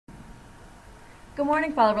Good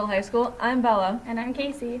morning, Fowlerville High School. I'm Bella. And I'm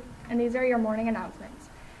Casey, and these are your morning announcements.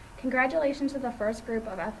 Congratulations to the first group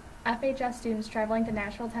of FHS students traveling to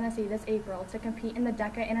Nashville, Tennessee this April to compete in the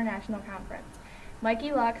DECA International Conference.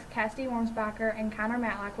 Mikey Lux, Cassidy Wormsbacher, and Connor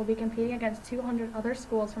Matlock will be competing against 200 other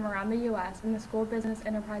schools from around the U.S. in the School Business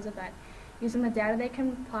Enterprise event, using the data they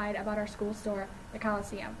compiled about our school store, the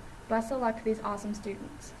Coliseum. Best of luck to these awesome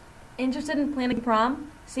students. Interested in planning prom?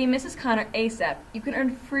 See Mrs. Connor ASAP. You can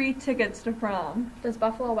earn free tickets to prom. Does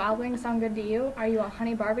Buffalo Wild Wings sound good to you? Are you a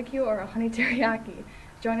honey barbecue or a honey teriyaki?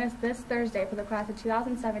 Join us this Thursday for the Class of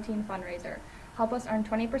 2017 fundraiser. Help us earn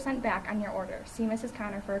 20% back on your order. See Mrs.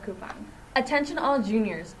 Connor for a coupon. Attention all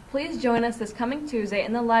juniors. Please join us this coming Tuesday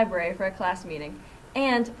in the library for a class meeting.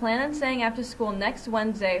 And plan on staying after school next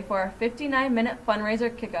Wednesday for our 59-minute fundraiser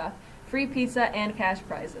kickoff, free pizza and cash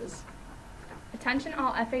prizes. Attention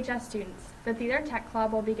all FHS students. The Theater Tech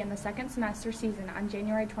Club will begin the second semester season on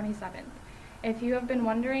January 27th. If you have been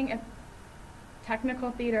wondering if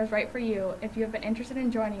technical theater is right for you, if you have been interested in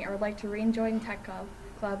joining or would like to re-join Tech Club,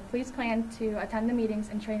 please plan to attend the meetings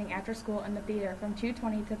and training after school in the theater from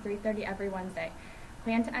 2:20 to 3:30 every Wednesday.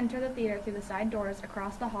 Plan to enter the theater through the side doors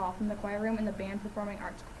across the hall from the choir room and the band performing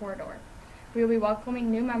arts corridor. We will be welcoming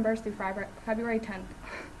new members through February 10th.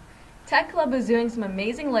 Tech Club is doing some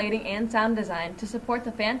amazing lighting and sound design to support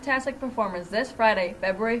the fantastic performers this Friday,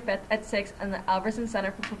 February 5th at 6 in the Alverson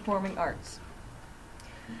Center for Performing Arts.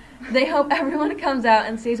 They hope everyone comes out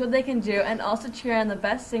and sees what they can do and also cheer on the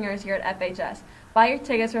best singers here at FHS. Buy your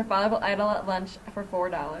tickets for Fowlerville Idol at lunch for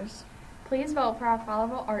 $4. Please vote for our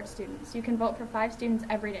Fowlerville art students. You can vote for 5 students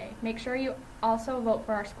every day. Make sure you also vote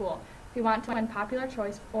for our school. We want to win Popular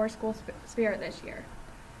Choice or School Spirit this year.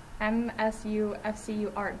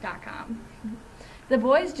 MSUFCUArt.com. The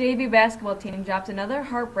boys' JV basketball team dropped another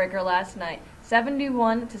heartbreaker last night,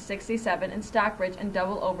 71-67 in Stockbridge in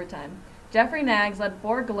double overtime. Jeffrey Naggs led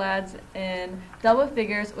 4 Glads in double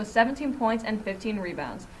figures with 17 points and 15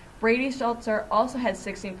 rebounds. Brady Schultzer also had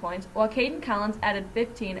 16 points, while Caden Collins added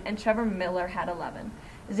 15 and Trevor Miller had 11.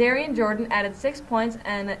 Zarian Jordan added 6 points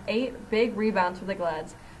and 8 big rebounds for the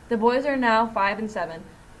Glads. The boys are now 5-7,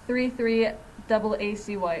 3-3 double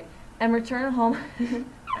AC White, and return home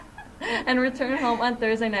on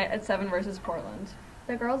Thursday night at 7 versus Portland.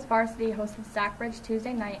 The girls' varsity hosted Stockbridge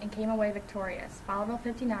Tuesday night and came away victorious. Fowlerville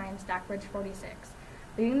 59, Stockbridge 46.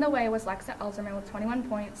 Leading the way was Lexa Elzerman with 21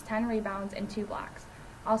 points, 10 rebounds, and 2 blocks.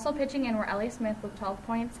 Also pitching in were Ellie Smith with 12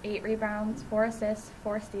 points, 8 rebounds, 4 assists,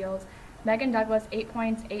 4 steals. Megan Douglas, 8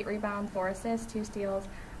 points, 8 rebounds, 4 assists, 2 steals.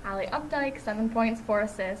 Allie Updike, 7 points, 4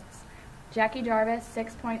 assists. Jackie Jarvis,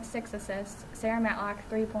 6 points, 6 assists. Sarah Matlock,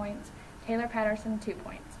 3 points. Taylor Patterson, 2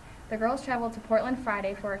 points. The girls traveled to Portland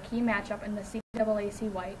Friday for a key matchup in the CAAC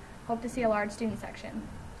White. Hope to see a large student section.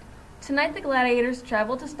 Tonight, the Gladiators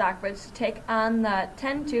traveled to Stockbridge to take on the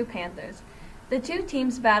 10-2 Panthers. The two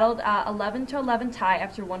teams battled a 11-11 tie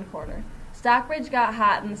after one quarter. Stockbridge got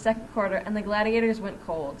hot in the second quarter, and the Gladiators went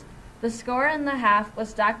cold. The score in the half was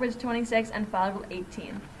Stockbridge 26 and Fowlerville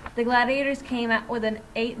 18. The Gladiators came out with an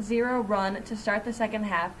 8-0 run to start the second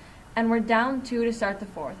half and were down 2 to start the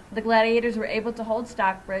fourth. The Gladiators were able to hold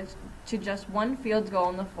Stockbridge to just 1 field goal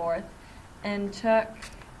in the fourth and took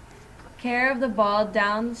care of the ball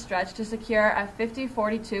down the stretch to secure a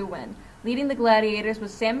 50-42 win. Leading the Gladiators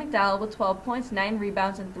was Sam McDowell with 12 points, 9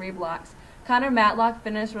 rebounds, and 3 blocks. Connor Matlock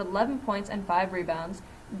finished with 11 points and 5 rebounds.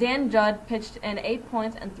 Dan Judd pitched in 8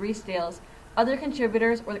 points and 3 steals. Other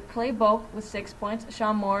contributors were Clay Boak with 6 points,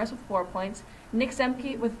 Sean Morris with 4 points, Nick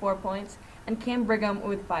Semke with 4 points, and Cam Brigham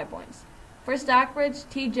with 5 points. For Stockbridge,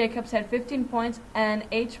 T. Jacobs had 15 points and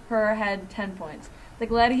H. Purr had 10 points. The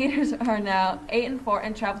Gladiators are now 8-4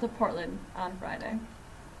 and travel to Portland on Friday.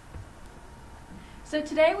 So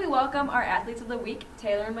today we welcome our athletes of the week,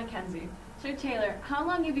 Taylor and Mackenzie. So Taylor, how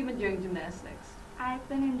long have you been doing gymnastics? I've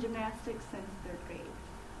been in gymnastics since 3rd grade.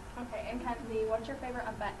 Okay, and Kenzie, what's your favorite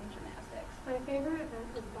event in gymnastics? My favorite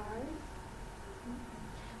event is bars.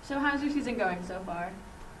 So how's your season going so far?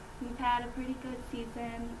 We've had a pretty good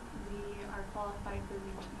season. We are qualified for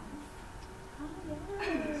regionals. Oh,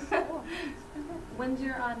 yes. When's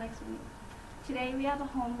your next meet? Today we have a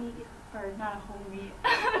home meet, or not a home meet,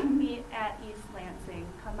 meet at East Lansing.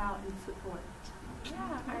 Come out and support.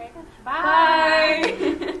 Yeah, all right.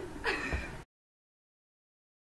 Bye.